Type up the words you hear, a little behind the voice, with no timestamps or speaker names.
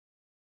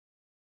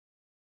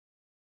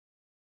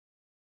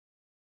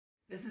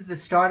This is the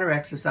starter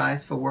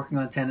exercise for working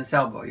on tennis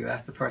elbow. You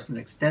ask the person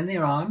to extend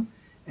their arm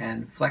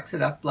and flex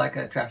it up like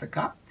a traffic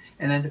cop,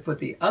 and then to put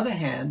the other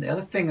hand, the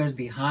other fingers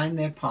behind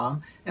their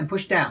palm and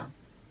push down.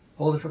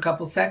 Hold it for a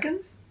couple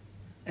seconds,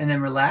 and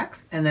then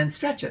relax, and then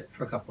stretch it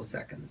for a couple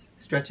seconds.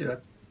 Stretch it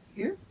up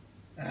here.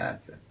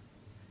 That's it.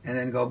 And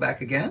then go back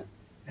again,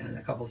 and in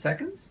a couple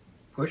seconds,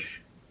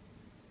 push.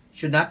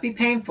 Should not be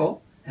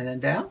painful, and then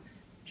down.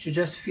 Should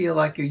just feel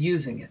like you're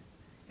using it.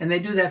 And they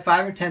do that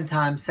 5 or 10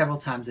 times, several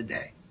times a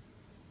day.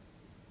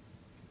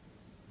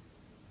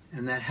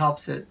 And that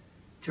helps it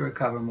to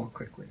recover more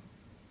quickly.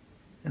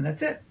 And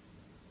that's it.